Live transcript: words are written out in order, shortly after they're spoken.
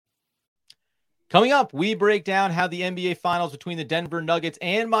Coming up, we break down how the NBA Finals between the Denver Nuggets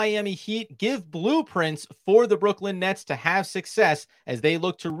and Miami Heat give blueprints for the Brooklyn Nets to have success as they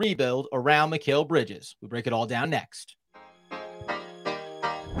look to rebuild around Mikal Bridges. We break it all down next.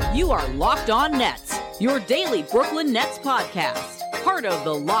 You are Locked On Nets, your daily Brooklyn Nets podcast. Part of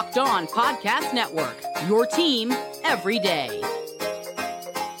the Locked On Podcast Network, your team every day.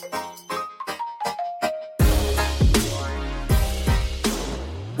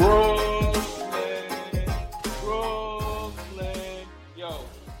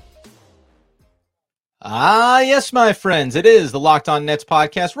 Yes, my friends, it is the Locked On Nets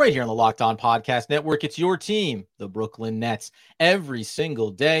podcast right here on the Locked On Podcast Network. It's your team, the Brooklyn Nets, every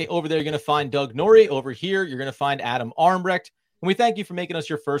single day. Over there, you're going to find Doug Norrie. Over here, you're going to find Adam Armbrecht. And we thank you for making us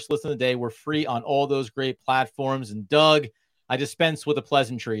your first listen of the day. We're free on all those great platforms. And Doug, I dispense with the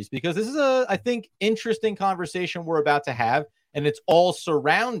pleasantries because this is I think, interesting conversation we're about to have. And it's all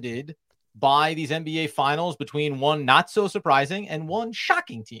surrounded by these NBA Finals between one not so surprising and one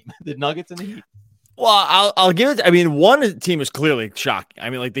shocking team, the Nuggets and the Heat. Well, I'll give it. I mean, one team is clearly shocking.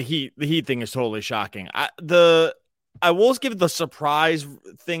 I mean, like the Heat thing is totally shocking. I will give it the surprise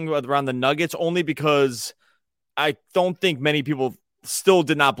thing around the Nuggets only because I don't think many people still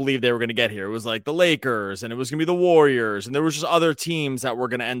did not believe they were going to get here. It was like the Lakers and it was going to be the Warriors and there was just other teams that were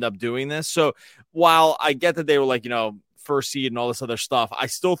going to end up doing this. So while I get that they were like, first seed and all this other stuff, I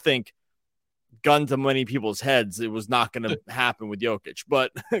still think gun to many people's heads, it was not going to happen with Jokic,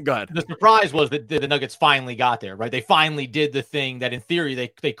 but go ahead. The surprise was that the Nuggets finally got there, right? They finally did the thing that in theory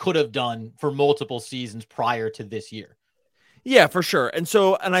they could have done for multiple seasons prior to this year. Yeah, for sure.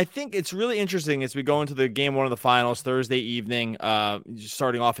 And I think it's really interesting as we go into the game one of the finals Thursday evening,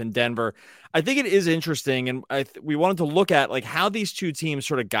 starting off in Denver. I think it is interesting. And we wanted to look at like how these two teams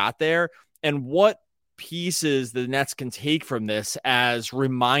sort of got there and what pieces the Nets can take from this as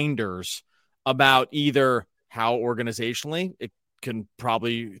reminders about either how organizationally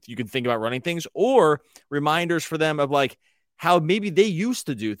you can think about running things or reminders for them of like how maybe they used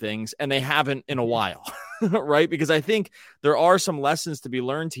to do things and they haven't in a while, right? Because I think there are some lessons to be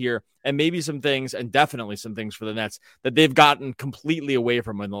learned here and maybe some things and definitely some things for the Nets that they've gotten completely away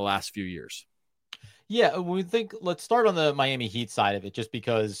from in the last few years. Yeah, let's start on the Miami Heat side of it, just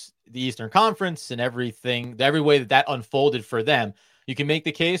because the Eastern Conference and everything, every way that unfolded for them. You can make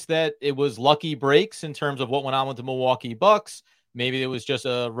the case that it was lucky breaks in terms of what went on with the Milwaukee Bucks. Maybe it was just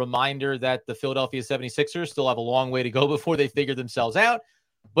a reminder that the Philadelphia 76ers still have a long way to go before they figure themselves out.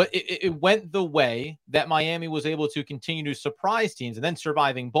 But it went the way that Miami was able to continue to surprise teams and then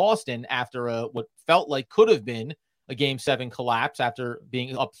surviving Boston after what felt like could have been a Game 7 collapse after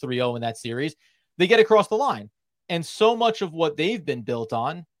being up 3-0 in that series. They get across the line. And so much of what they've been built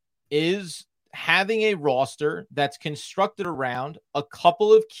on is having a roster that's constructed around a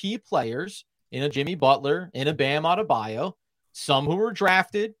couple of key players in a Jimmy Butler, in a Bam Adebayo, some who were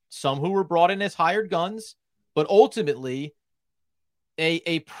drafted, some who were brought in as hired guns, but ultimately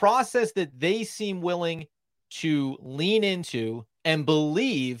a process that they seem willing to lean into and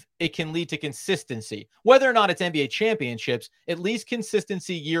believe it can lead to consistency. Whether or not it's NBA championships, at least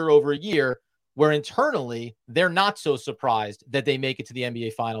consistency year over year, where internally they're not so surprised that they make it to the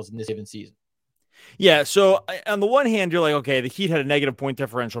NBA Finals in this given season. Yeah, so on the one hand, you're like, okay, the Heat had a negative point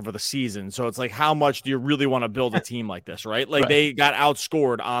differential for the season. So it's like, how much do you really want to build a team like this, right? Like They got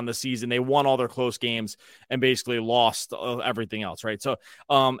outscored on the season. They won all their close games and basically lost everything else, right? So,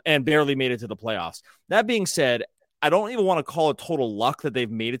 and barely made it to the playoffs. That being said, I don't even want to call it total luck that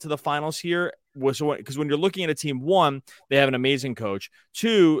they've made it to the finals here. Because when you're looking at a team, one, they have an amazing coach.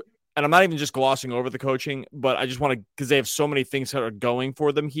 Two, and I'm not even just glossing over the coaching, but I just want to, because they have so many things that are going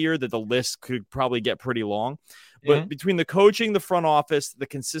for them here that the list could probably get pretty long. But between the coaching, the front office, the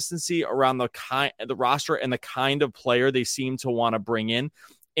consistency around the roster and the kind of player they seem to want to bring in,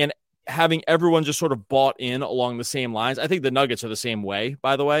 and having everyone just sort of bought in along the same lines. I think the Nuggets are the same way,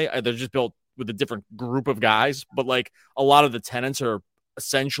 by the way. They're just built with a different group of guys, but like a lot of the tenets are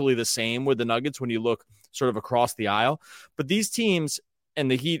essentially the same with the Nuggets when you look sort of across the aisle. But these teams, and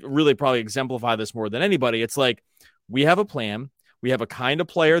the Heat really probably exemplify this more than anybody. It's like, we have a plan. We have a kind of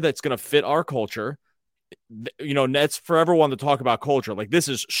player that's going to fit our culture. Nets forever want to talk about culture. Like, this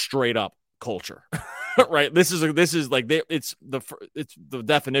is straight up culture, right? This is like, it's the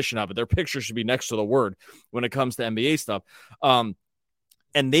definition of it. Their picture should be next to the word when it comes to NBA stuff. And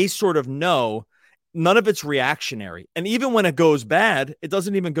they sort of know none of it's reactionary. And even when it goes bad, it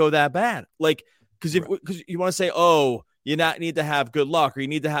doesn't even go that bad. Like, because you want to say, oh, you not need to have good luck or you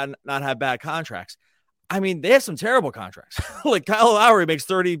need to not have bad contracts. I mean, they have some terrible contracts. Like Kyle Lowry makes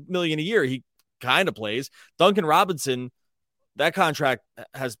 $30 million a year. He kind of plays. Duncan Robinson, that contract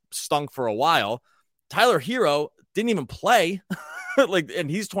has stunk for a while. Tyler Hero didn't even play, and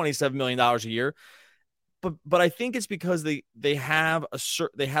he's $27 million a year. But I think it's because they have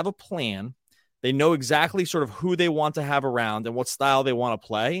a plan. They know exactly sort of who they want to have around and what style they want to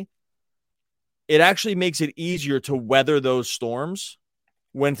play. It actually makes it easier to weather those storms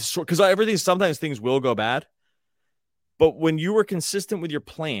because sometimes things will go bad. But when you are consistent with your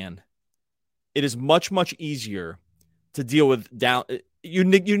plan, it is much, much easier to deal with you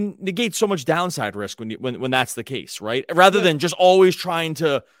negate so much downside risk when that's the case, right? Rather than just always trying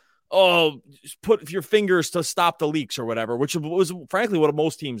to put your fingers to stop the leaks or whatever, which was frankly what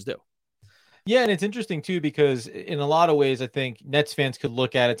most teams do. Yeah, and it's interesting too, because in a lot of ways, I think Nets fans could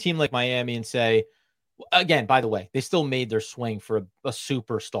look at a team like Miami and say, again, by the way, they still made their swing for a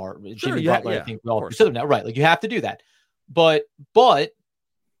superstar. Sure, Jimmy Butler, yeah, I think we all should have now, right? Like you have to do that. But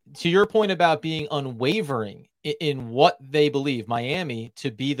to your point about being unwavering in what they believe Miami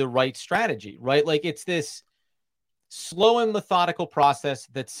to be the right strategy, right? Like it's this slow and methodical process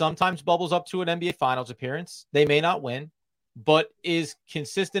that sometimes bubbles up to an NBA Finals appearance. They may not win, but is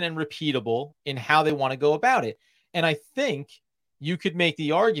consistent and repeatable in how they want to go about it. And I think you could make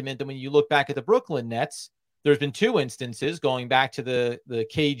the argument that when you look back at the Brooklyn Nets, there's been two instances going back to the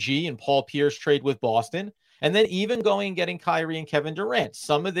KG and Paul Pierce trade with Boston, and then even going and getting Kyrie and Kevin Durant.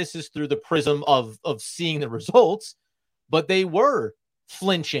 Some of this is through the prism of seeing the results, but they were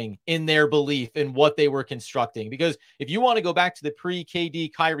flinching in their belief in what they were constructing. Because if you want to go back to the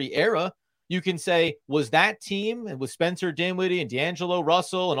pre-KD Kyrie era, you can say, was that team, and with Spencer Dinwiddie and D'Angelo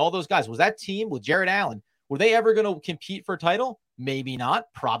Russell and all those guys, was that team with Jared Allen, were they ever going to compete for a title? Maybe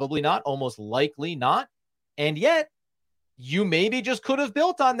not, probably not, almost likely not. And yet, you maybe just could have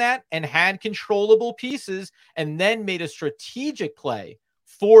built on that and had controllable pieces and then made a strategic play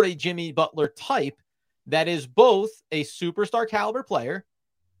for a Jimmy Butler type that is both a superstar caliber player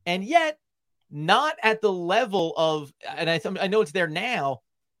and yet not at the level of, and I know it's there now,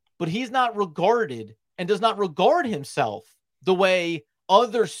 but he's not regarded and does not regard himself the way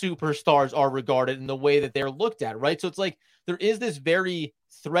other superstars are regarded in the way that they're looked at, right? So it's like there is this very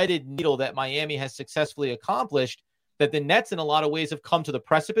threaded needle that Miami has successfully accomplished that the Nets in a lot of ways have come to the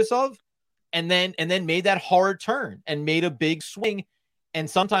precipice of and then made that hard turn and made a big swing. And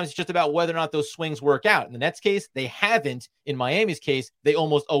sometimes it's just about whether or not those swings work out. In the Nets case, they haven't. In Miami's case, they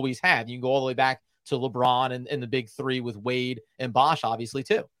almost always have. You can go all the way back to LeBron and the big three with Wade and Bosh, obviously,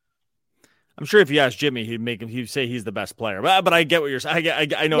 too. I'm sure if you ask Jimmy, he'd say he's the best player. But I get what you're saying.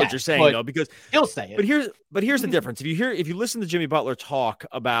 I know what you're saying though, because he'll say it. But here's the difference. If you listen to Jimmy Butler talk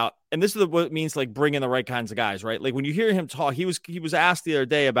about, and this is what it means, like bringing the right kinds of guys, right? Like when you hear him talk, he was asked the other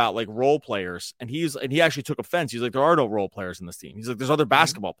day about like role players, and he actually took offense. He's like, there are no role players in this team. He's like, there's other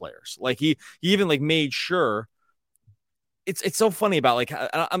basketball players. Like he even like made sure. It's so funny about like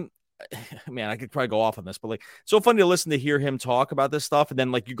man, I could probably go off on this, but like, so funny to listen to hear him talk about this stuff. And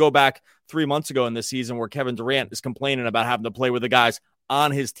then like you go back 3 months ago in this season where Kevin Durant is complaining about having to play with the guys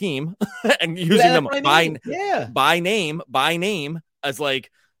on his team and using them by name as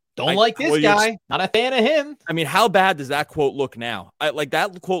like, don't like this guy. Not a fan of him. I mean, how bad does that quote look now? Like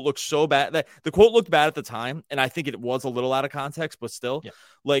that quote looks so bad. That the quote looked bad at the time, and I think it was a little out of context, but still,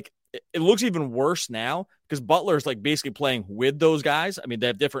 like it looks even worse now because Butler's like basically playing with those guys. I mean, they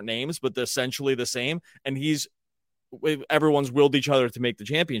have different names, but they're essentially the same, and everyone's willed each other to make the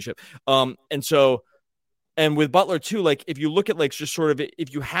championship. And with Butler too, like if you look at like just sort of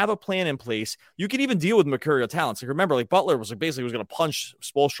if you have a plan in place, you can even deal with mercurial talents. Like remember, like Butler was like basically was going to punch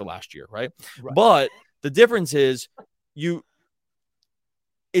Spoelstra last year, right? But the difference is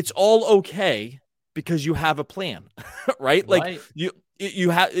it's all okay because you have a plan, right? Like you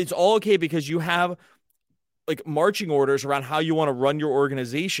have it's all okay because you have like marching orders around how you want to run your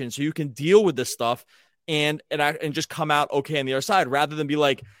organization, so you can deal with this stuff. And just come out okay on the other side rather than be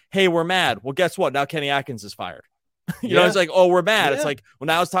like, hey, we're mad. Well, guess what? Now Kenny Atkins is fired. You know, it's like, oh, we're mad. It's like, well,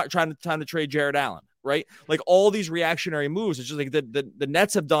 now it's time to trade Jared Allen, right? Like all these reactionary moves. It's just like the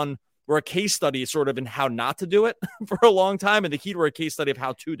Nets were a case study sort of in how not to do it for a long time. And the Heat were a case study of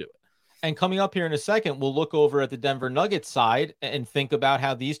how to do it. And coming up here in a second, we'll look over at the Denver Nuggets side and think about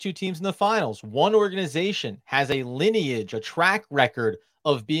how these two teams in the finals, one organization has a lineage, a track record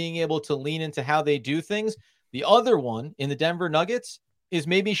of being able to lean into how they do things. The other one in the Denver Nuggets is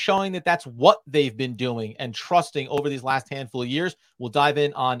maybe showing that that's what they've been doing and trusting over these last handful of years. We'll dive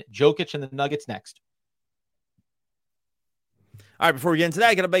in on Jokic and the Nuggets next. All right, before we get into that,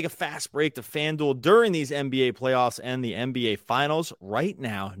 I got to make a fast break to FanDuel. During these NBA playoffs and the NBA Finals, right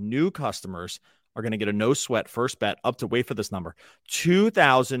now, new customers are going to get a no sweat first bet up to, wait for this number,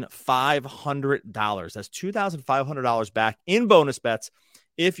 $2,500. That's $2,500 back in bonus bets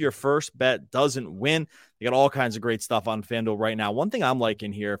if your first bet doesn't win. You got all kinds of great stuff on FanDuel right now. One thing I'm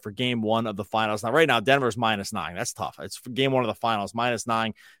liking here for game one of the finals. Now, right now, Denver's -9. That's tough. It's for game one of the finals.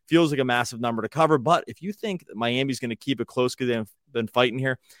 -9 feels like a massive number to cover. But if you think that Miami's going to keep it close because they've been fighting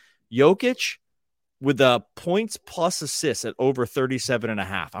here, Jokic with the points plus assists at over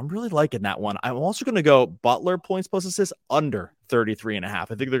 37.5. I'm really liking that one. I'm also going to go Butler points plus assists under 33.5.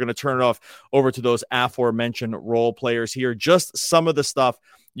 I think they're going to turn it off over to those aforementioned role players here. Just some of the stuff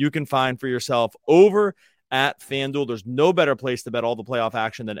you can find for yourself over at FanDuel. There's no better place to bet all the playoff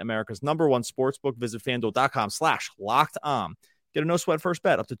action than America's #1 sportsbook. Visit FanDuel.com/lockedon. Get a no sweat first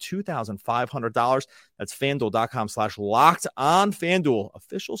bet up to $2,500. That's FanDuel.com/lockedon. FanDuel,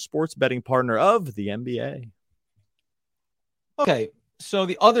 official sports betting partner of the NBA. Okay, so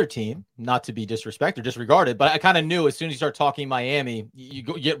the other team, not to be disrespected or disregarded, but I kind of knew as soon as you start talking Miami, you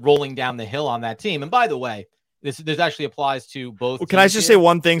get rolling down the hill on that team. And by the way, this actually applies to both. Well, can I just say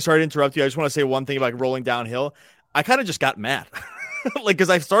one thing? Sorry to interrupt you. I just want to say one thing about rolling downhill. I kind of just got mad. Like, because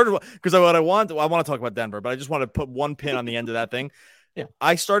what I want to talk about Denver, but I just want to put one pin on the end of that thing. Yeah.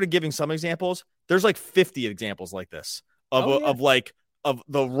 I started giving some examples. There's like 50 examples like this of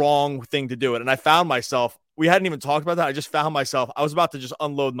the wrong thing to do it. And I found myself, we hadn't even talked about that. I just found myself, I was about to just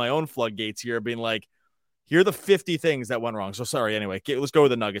unload my own floodgates here, being like, here are the 50 things that went wrong. So sorry. Anyway, let's go with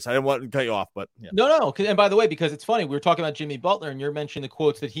the Nuggets. I didn't want to cut you off, but yeah. No. And by the way, because it's funny, we were talking about Jimmy Butler and you're mentioning the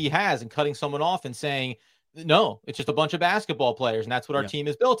quotes that he has and cutting someone off and saying, no, it's just a bunch of basketball players, and that's what our team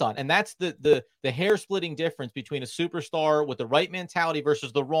is built on. And that's the hair-splitting difference between a superstar with the right mentality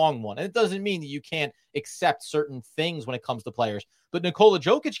versus the wrong one. And it doesn't mean that you can't accept certain things when it comes to players. But Nikola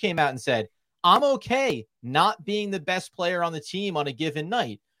Jokic came out and said, I'm okay not being the best player on the team on a given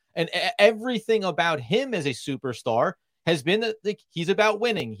night. And everything about him as a superstar has been that he's about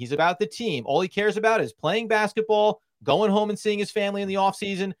winning. He's about the team. All he cares about is playing basketball, going home and seeing his family in the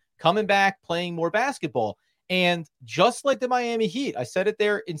offseason, coming back, playing more basketball. And just like the Miami Heat, I said it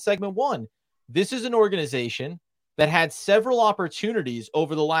there in segment 1, this is an organization that had several opportunities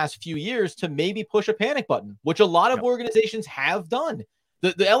over the last few years to maybe push a panic button, which a lot of organizations have done.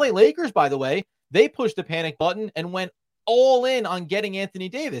 The LA Lakers, by the way, they pushed the panic button and went all in on getting Anthony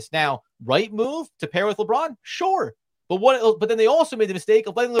Davis. Now, right move to pair with LeBron? Sure. But then they also made the mistake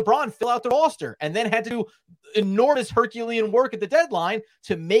of letting LeBron fill out the roster and then had to do enormous Herculean work at the deadline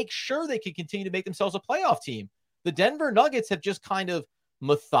to make sure they could continue to make themselves a playoff team. The Denver Nuggets have just kind of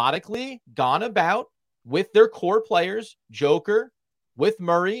methodically gone about with their core players, Joker, with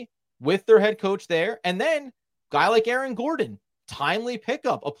Murray, with their head coach there, and then guy like Aaron Gordon, timely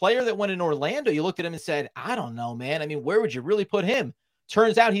pickup, a player that went in Orlando. You looked at him and said, I don't know, man. I mean, where would you really put him?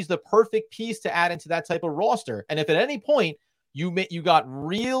 Turns out he's the perfect piece to add into that type of roster. And if at any point you got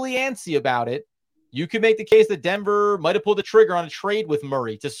really antsy about it, you could make the case that Denver might have pulled the trigger on a trade with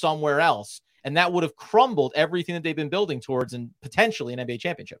Murray to somewhere else. And that would have crumbled everything that they've been building towards and potentially an NBA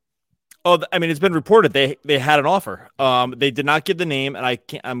championship. Oh, I mean, it's been reported they had an offer. They did not give the name, and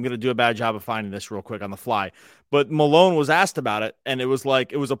I'm going to do a bad job of finding this real quick on the fly. But Malone was asked about it, and it was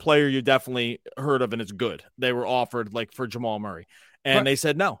a player you definitely heard of, and it's good. They were offered like for Jamal Murray. And They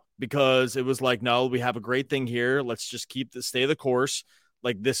said no, because it was like, no, we have a great thing here. Let's just stay the course.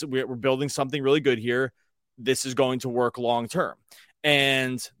 Like this, we're building something really good here. This is going to work long term.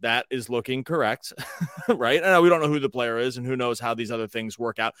 And that is looking correct, right? And we don't know who the player is and who knows how these other things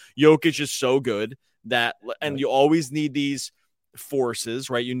work out. Jokic is so good and you always need these forces,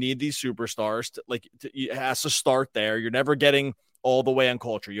 right? You need these superstars it has to start there. You're never getting all the way on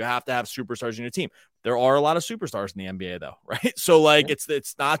culture. You have to have superstars in your team. There are a lot of superstars in the NBA though, right? So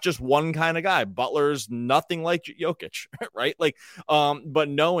it's not just one kind of guy. Butler's nothing like Jokic, right? But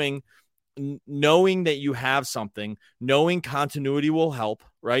knowing that you have something, knowing continuity will help,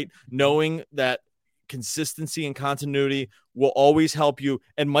 right? Knowing that consistency and continuity will always help you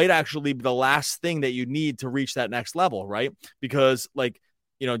and might actually be the last thing that you need to reach that next level, right? Because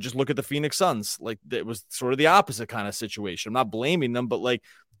just look at the Phoenix Suns. It was sort of the opposite kind of situation. I'm not blaming them, but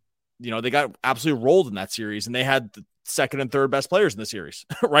they got absolutely rolled in that series and they had the second and third best players in the series,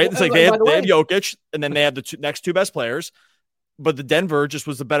 right? It's like they had Jokic and then they had the next two best players, but the Denver just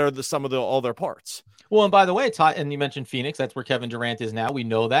was the better of the sum of all their parts. Well, and by the way, Todd, and you mentioned Phoenix, that's where Kevin Durant is now. We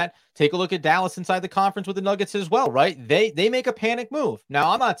know that. Take a look at Dallas inside the conference with the Nuggets as well, right? They make a panic move.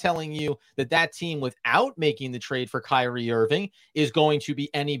 Now, I'm not telling you that team without making the trade for Kyrie Irving is going to be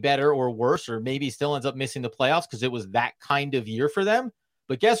any better or worse, or maybe still ends up missing the playoffs because it was that kind of year for them.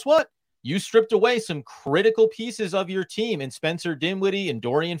 But guess what? you stripped away some critical pieces of your team in Spencer Dinwiddie and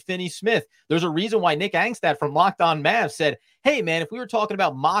Dorian Finney-Smith. There's a reason why Nick Angstad from Locked On Mavs said, hey, man, if we were talking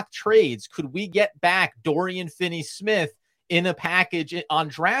about mock trades, could we get back Dorian Finney-Smith in a package on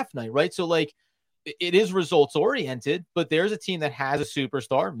draft night, right? So, like, it is results-oriented, but there's a team that has a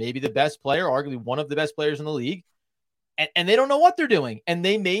superstar, maybe the best player, arguably one of the best players in the league, and they don't know what they're doing, and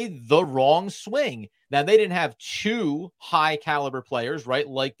they made the wrong swing. Now, they didn't have two high-caliber players, right,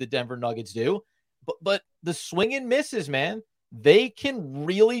 like the Denver Nuggets do, but the swing and misses, man, they can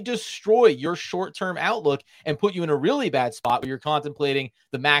really destroy your short-term outlook and put you in a really bad spot where you're contemplating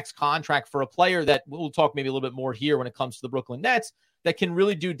the max contract for a player that we'll talk maybe a little bit more here when it comes to the Brooklyn Nets that can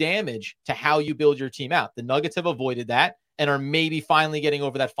really do damage to how you build your team out. The Nuggets have avoided that and are maybe finally getting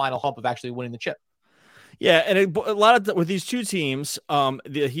over that final hump of actually winning the chip. Yeah, and a lot of with these two teams,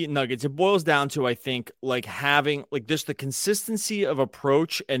 the Heat and Nuggets, it boils down to, I think, like having like just the consistency of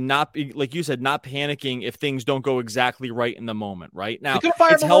approach and not be, like you said, not panicking if things don't go exactly right in the moment. Right now, they could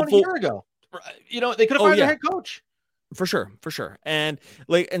have fired Malone a year ago. You know, they could have fired their head coach for sure, and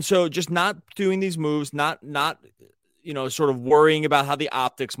so just not doing these moves, not sort of worrying about how the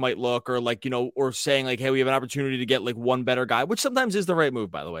optics might look, or or saying like, hey, we have an opportunity to get like one better guy, which sometimes is the right move,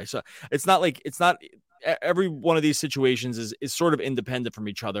 by the way. So it's not every one of these situations is sort of independent from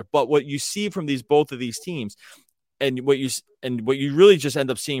each other. But what you see from both of these teams, and what you really just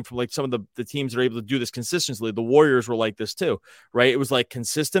end up seeing from like some of the teams that are able to do this consistently, the Warriors were like this too, right? It was like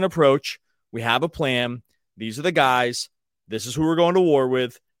consistent approach. We have a plan. These are the guys. This is who we're going to war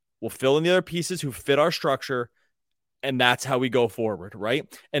with. We'll fill in the other pieces who fit our structure. And that's how we go forward,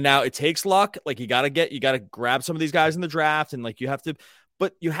 right? And now it takes luck. Like you got to grab some of these guys in the draft, and like you have to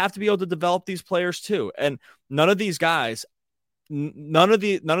be able to develop these players too. And none of these guys, none of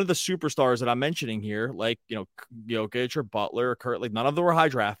the superstars that I'm mentioning here, like Jokic or Butler or Curry, like none of them were high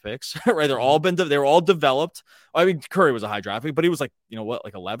draft picks, right? They're all developed. I mean, Curry was a high draft pick, but he was like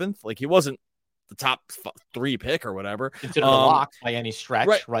like 11th. Like he wasn't the top 3 pick or whatever. Considered a lock by any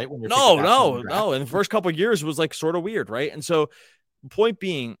stretch, right? When you're no. In the first couple of years, it was like sort of weird, right? And so, point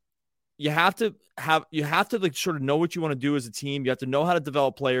being, you have to like sort of know what you want to do as a team. You have to know how to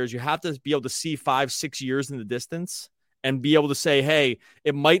develop players. You have to be able to see 5-6 years in the distance and be able to say, hey,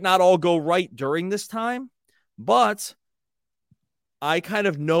 it might not all go right during this time, but I kind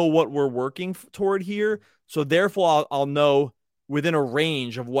of know what we're working toward here. So therefore, I'll know within a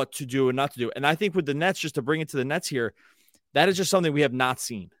range of what to do and not to do. And I think with the Nets, just to bring it to the Nets here, that is just something we have not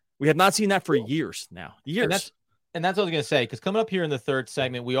seen. We have not seen that for years now. Years. And that's what I was going to say, because coming up here in the third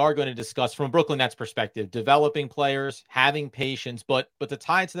segment, we are going to discuss from a Brooklyn Nets perspective, developing players, having patience, but to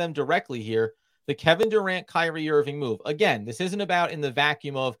tie to them directly here, the Kevin Durant, Kyrie Irving move. Again, this isn't about in the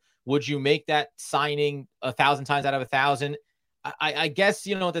vacuum of would you make that signing 1,000 times out of 1,000? I guess,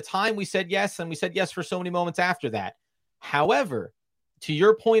 at the time we said yes, and we said yes for so many moments after that. However, to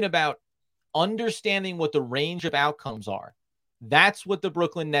your point about understanding what the range of outcomes are, that's what the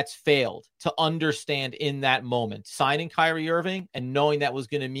Brooklyn Nets failed to understand in that moment. Signing Kyrie Irving and knowing that was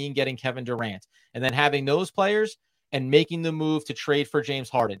going to mean getting Kevin Durant, and then having those players and making the move to trade for James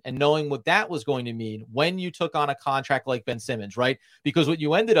Harden and knowing what that was going to mean when you took on a contract like Ben Simmons, right? Because what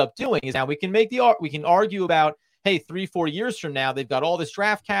you ended up doing is now we can argue about, hey, 3-4 years from now, they've got all this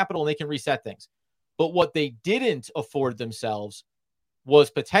draft capital and they can reset things. But what they didn't afford themselves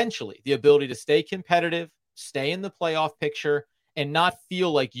was potentially the ability to stay competitive, stay in the playoff picture, and not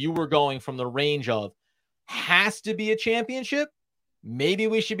feel like you were going from the range of has to be a championship. Maybe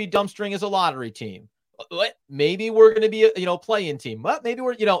we should be dumpstering as a lottery team. Maybe we're going to be a play-in team. Well, maybe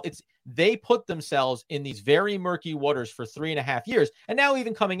they put themselves in these very murky waters for 3.5 years. And now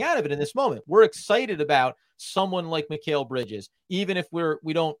even coming out of it in this moment, we're excited about someone like Mikal Bridges, even if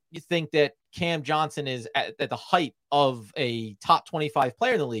we don't think that Cam Johnson is at the height of a top 25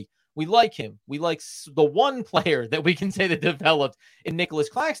 player in the league. We like him. We like the one player that we can say that developed in Nicholas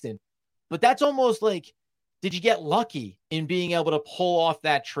Claxton. But that's almost like, did you get lucky in being able to pull off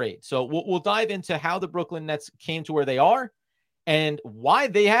that trade? So we'll dive into how the Brooklyn Nets came to where they are and why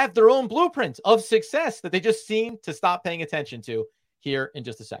they have their own blueprint of success that they just seem to stop paying attention to here in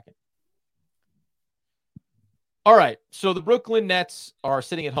just a second. All right, so the Brooklyn Nets are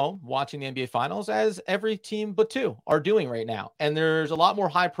sitting at home watching the NBA Finals, as every team but two are doing right now. And there's a lot more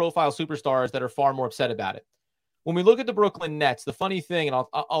high-profile superstars that are far more upset about it. When we look at the Brooklyn Nets, the funny thing, and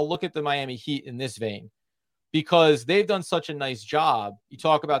I'll look at the Miami Heat in this vein, because they've done such a nice job. You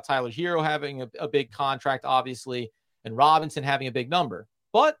talk about Tyler Hero having a big contract, obviously, and Robinson having a big number.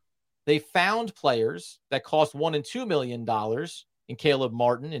 But they found players that cost $1 and $2 million in Caleb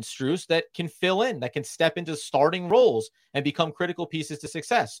Martin and Strus that can fill in, that can step into starting roles and become critical pieces to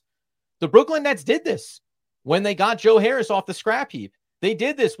success. The Brooklyn Nets did this when they got Joe Harris off the scrap heap. They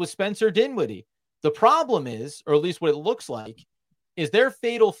did this with Spencer Dinwiddie. The problem is, or at least what it looks like, is their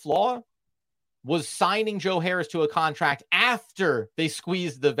fatal flaw was signing Joe Harris to a contract after they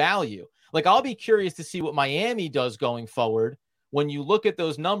squeezed the value. Like, I'll be curious to see what Miami does going forward when you look at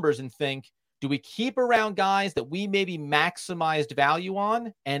those numbers and think, do we keep around guys that we maybe maximized value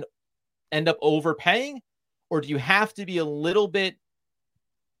on and end up overpaying? Or do you have to be a little bit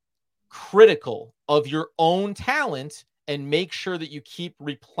critical of your own talent and make sure that you keep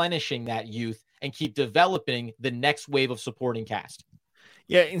replenishing that youth and keep developing the next wave of supporting cast?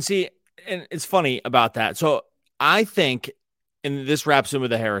 Yeah, and see, and it's funny about that. So I think, and this wraps in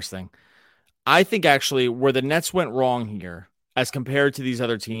with the Harris thing, I think actually where the Nets went wrong here as compared to these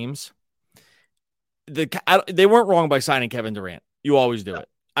other teams, they weren't wrong by signing Kevin Durant. You always do it.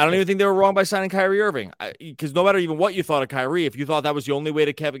 I don't even think they were wrong by signing Kyrie Irving, because no matter even what you thought of Kyrie, if you thought that was the only way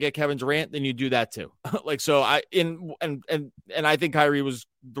to get Kevin Durant, then you do that too. Like, so I think Kyrie was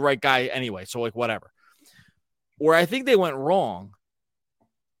the right guy anyway. So like, whatever. Where I think they went wrong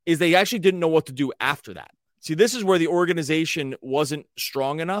is they actually didn't know what to do after that. See, this is where the organization wasn't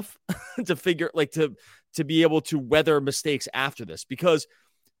strong enough to figure, like, to be able to weather mistakes after this, because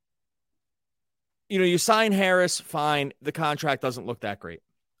you sign Harris, fine. The contract doesn't look that great.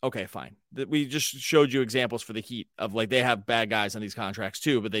 Okay, fine. We just showed you examples for the Heat of, like, they have bad guys on these contracts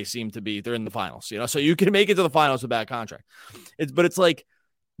too, but they seem to be, they're in the finals, so you can make it to the finals with a bad contract. It's like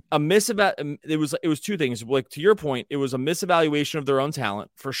a it was two things. Like, to your point, it was a misevaluation of their own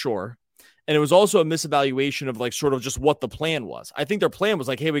talent for sure. And it was also a misevaluation of, like, sort of just what the plan was. I think their plan was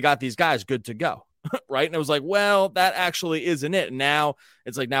like, hey, we got these guys good to go. Right. And it was like, well, that actually isn't it. And now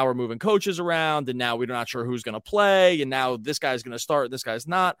it's like, now we're moving coaches around, and now we're not sure who's going to play. And now this guy's going to start, this guy's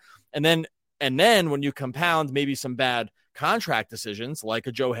not. And then when you compound maybe some bad contract decisions, like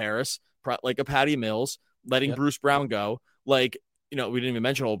a Joe Harris, like a Patty Mills, letting Bruce Brown go, like, we didn't even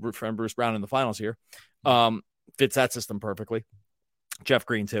mention old friend Bruce Brown in the finals here. Fits that system perfectly. Jeff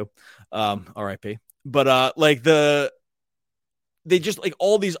Green too. RIP. But they just, like,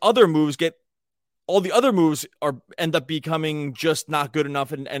 all the other moves end up becoming just not good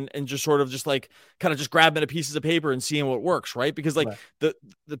enough, and just sort of just like kind of just grabbing a pieces of paper and seeing what works, right? Because, like, the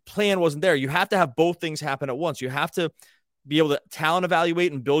plan wasn't there. You have to have both things happen at once. You have to be able to talent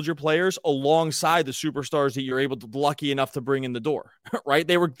evaluate and build your players alongside the superstars that you're able to lucky enough to bring in the door, right?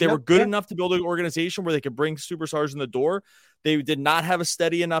 They were good enough to build an organization where they could bring superstars in the door. They did not have a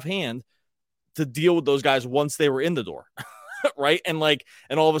steady enough hand to deal with those guys once they were in the door. Right. And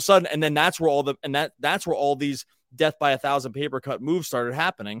all of a sudden, and then that's where that's where all these death by 1,000 paper cut moves started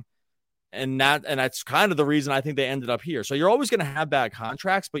happening. And that's kind of the reason I think they ended up here. So you're always going to have bad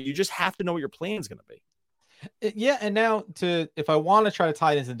contracts, but you just have to know what your plan is going to be. Yeah. And now if I want to try to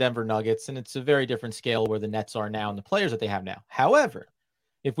tie it into the Denver Nuggets, and it's a very different scale where the Nets are now and the players that they have now. However,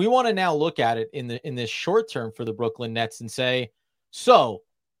 if we want to now look at it in this short term for the Brooklyn Nets and say, so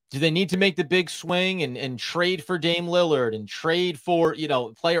do they need to make the big swing and trade for Dame Lillard and trade for,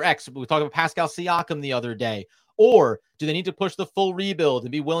 player X? We talked about Pascal Siakam the other day. Or do they need to push the full rebuild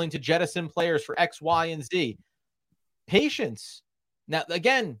and be willing to jettison players for X, Y, and Z? Patience. Now,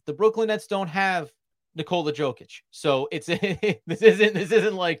 again, the Brooklyn Nets don't have Nikola Jokic. So this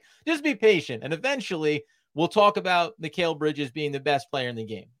isn't like, just be patient. And eventually we'll talk about Mikal Bridges being the best player in the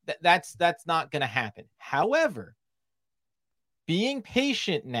game. That's not going to happen. However, being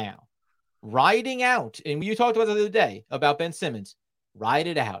patient now, riding out, and you talked about the other day about Ben Simmons, ride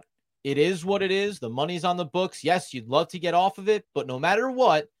it out. It is what it is. The money's on the books. Yes, you'd love to get off of it, but no matter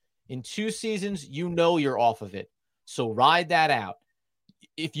what, in 2 seasons, you're off of it. So ride that out.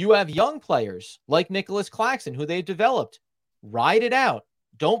 If you have young players like Nicholas Claxton, who they've developed, ride it out.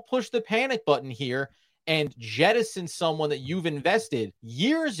 Don't push the panic button here and jettison someone that you've invested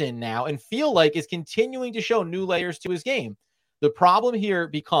years in now and feel like is continuing to show new layers to his game. The problem here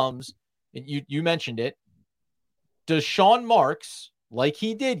becomes, you mentioned it, does Sean Marks, like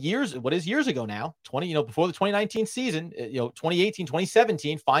he did years ago now, before the 2019 season, 2018,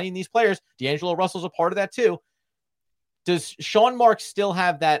 2017, finding these players, D'Angelo Russell's a part of that too. Does Sean Marks still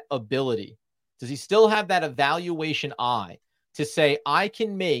have that ability? Does he still have that evaluation eye to say, I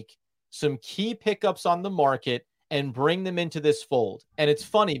can make some key pickups on the market and bring them into this fold? And it's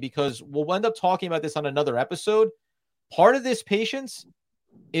funny because we'll end up talking about this on another episode. Part of this patience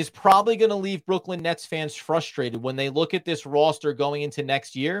is probably going to leave Brooklyn Nets fans frustrated when they look at this roster going into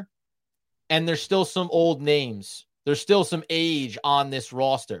next year, and there's still some old names. There's still some age on this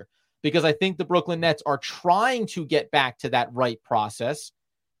roster, because I think the Brooklyn Nets are trying to get back to that right process.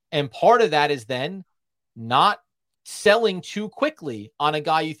 And part of that is then not selling too quickly on a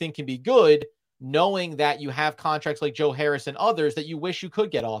guy you think can be good, knowing that you have contracts like Joe Harris and others that you wish you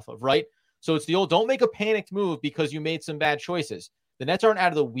could get off of, right? So it's the old, don't make a panicked move because you made some bad choices. The Nets aren't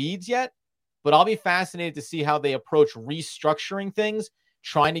out of the weeds yet, but I'll be fascinated to see how they approach restructuring things,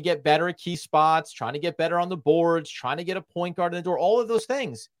 trying to get better at key spots, trying to get better on the boards, trying to get a point guard in the door, all of those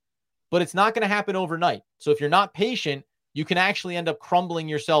things. But it's not going to happen overnight. So if you're not patient, you can actually end up crumbling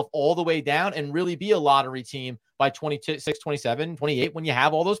yourself all the way down and really be a lottery team by 26, 27, 28 when you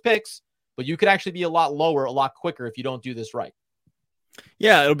have all those picks. But you could actually be a lot lower, a lot quicker if you don't do this right.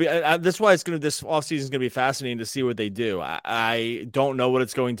 Yeah, it'll be. That's why this offseason is going to be fascinating to see what they do. I don't know what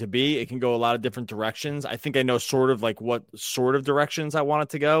it's going to be. It can go a lot of different directions. I think I know sort of like what sort of directions I want it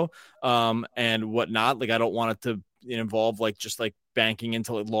to go, and what not. Like I don't want it to involve like just like banking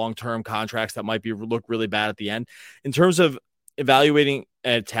into like long-term contracts that might look really bad at the end. In terms of evaluating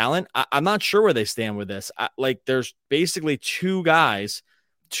talent, I'm not sure where they stand with this. Like there's basically two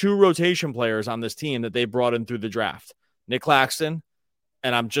rotation players on this team that they brought in through the draft. Nick Claxton,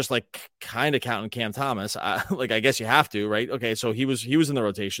 and I'm just like kind of counting Cam Thomas. Like I guess you have to, right? Okay, so he was in the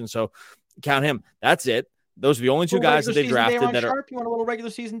rotation, so count him. That's it. Those are the only two guys that they drafted that are. You want a little regular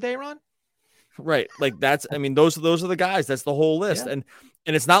season day run? Right, like that's. I mean, those are the guys. That's the whole list, and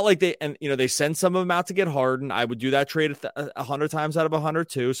it's not like they send some of them out to get Harden. I would do that trade 100 times out of 100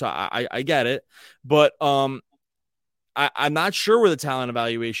 too. So I get it, but I'm not sure where the talent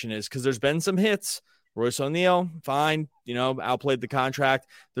evaluation is because there's been some hits. Royce O'Neal, fine, outplayed the contract.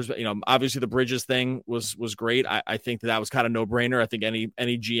 There's, obviously the Bridges thing was great. I think that was kind of no brainer. I think any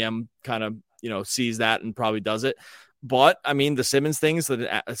GM kind of, sees that and probably does it. But I mean, the Simmons thing is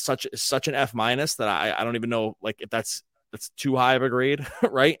that it's such an F- that I don't even know like if that's too high of a grade,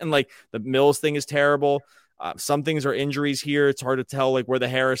 right? And like the Mills thing is terrible. Some things are injuries here. It's hard to tell like where the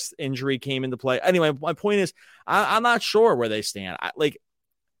Harris injury came into play. Anyway, my point is I'm not sure where they stand.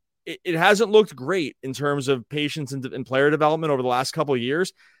 It hasn't looked great in terms of patience and player development over the last couple of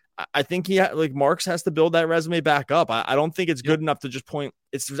years. I think Marks has to build that resume back up. I don't think it's good enough to just point.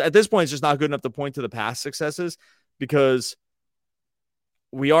 At this point, it's just not good enough to point to the past successes because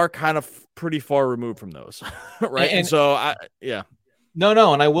we are kind of pretty far removed from those. Right. And so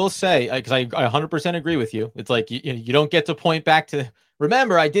No. And I will say, because I 100% agree with you. It's like, you don't get to point back to,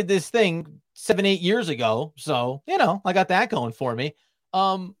 remember, I did this thing 7-8 years ago. So, I got that going for me.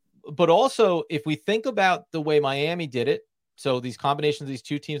 But also, if we think about the way Miami did it, so these combinations of these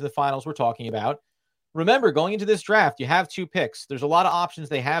two teams in the finals we're talking about, remember, going into this draft, you have two picks. There's a lot of options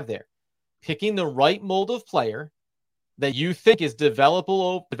they have there. Picking the right mold of player that you think is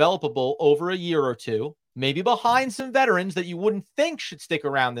developable over a year or two, maybe behind some veterans that you wouldn't think should stick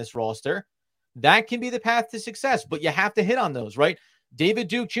around this roster, that can be the path to success. But you have to hit on those, right? David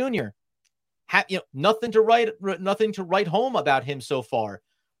Duke Jr., nothing to write home about him so far.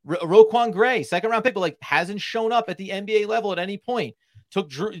 Roquan Gray, second round pick, but hasn't shown up at the NBA level at any point. Took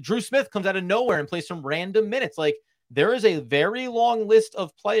Drew Smith, comes out of nowhere and plays some random minutes. Like there is a very long list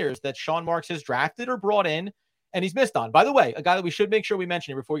of players that Sean Marks has drafted or brought in, and he's missed on. By the way, a guy that we should make sure we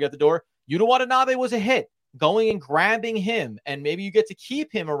mention here before we get the door, Yuta Watanabe was a hit. Going and grabbing him, and maybe you get to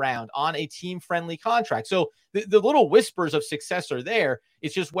keep him around on a team-friendly contract. So the little whispers of success are there.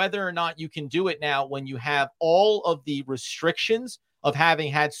 It's just whether or not you can do it now when you have all of the restrictions of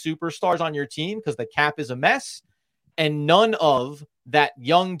having had superstars on your team because the cap is a mess and none of that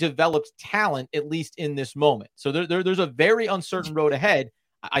young developed talent, at least in this moment. So there's a very uncertain road ahead.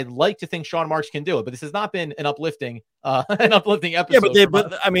 I'd like to think Sean Marks can do it, but this has not been an uplifting episode. Yeah,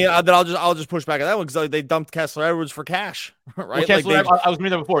 but I mean, I'll just push back at that one because they dumped Kessler Edwards for cash, right? Well, I was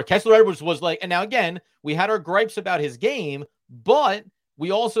reading that before. Kessler Edwards was and now again, we had our gripes about his game, but we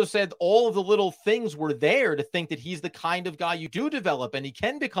also said all of the little things were there to think that he's the kind of guy you do develop and he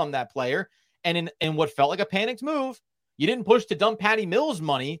can become that player. And in what felt like a panicked move, you didn't push to dump Patty Mills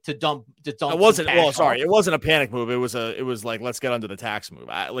money to dump. It wasn't. Well, sorry, it wasn't a panic move. It was like let's get under the tax move.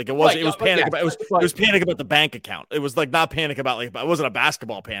 It was panic. It was panic about the bank account. It was like not panic about it wasn't a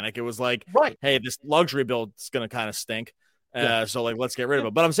basketball panic. It was like, hey, this luxury bill is gonna kind of stink. So let's get rid of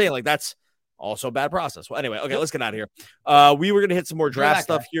it. But I'm saying that's also a bad process. Well, anyway, okay, let's get out of here. We were gonna hit some more draft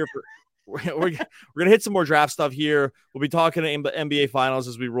stuff here. We're gonna hit some more draft stuff here. We'll be talking to NBA finals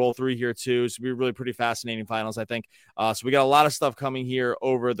as we roll through here too. So it'll be really pretty fascinating finals, I think. So we got a lot of stuff coming here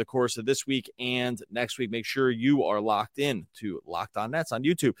over the course of this week and next week. Make sure you are locked in to Locked On Nets on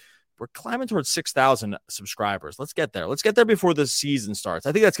YouTube. We're climbing towards 6,000 subscribers. Let's get there. Let's get there before the season starts.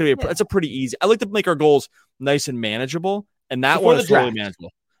 I think that's gonna be that's a pretty easy. I like to make our goals nice and manageable, and that one is totally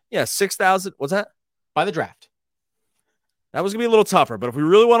manageable. Yeah, 6,000. What's that? By the draft. That was going to be a little tougher, but if we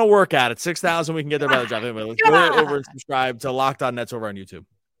really want to work at it, 6,000, we can get there by the drive. Anyway, let's go over and subscribe to Locked On Nets over on YouTube.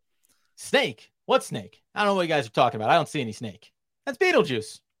 Snake? What snake? I don't know what you guys are talking about. I don't see any snake. That's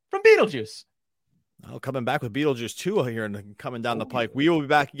Beetlejuice from Beetlejuice. Oh, coming back with Beetlejuice 2 here and coming down the pike. We will be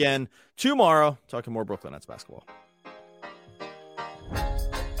back again tomorrow talking more Brooklyn Nets basketball.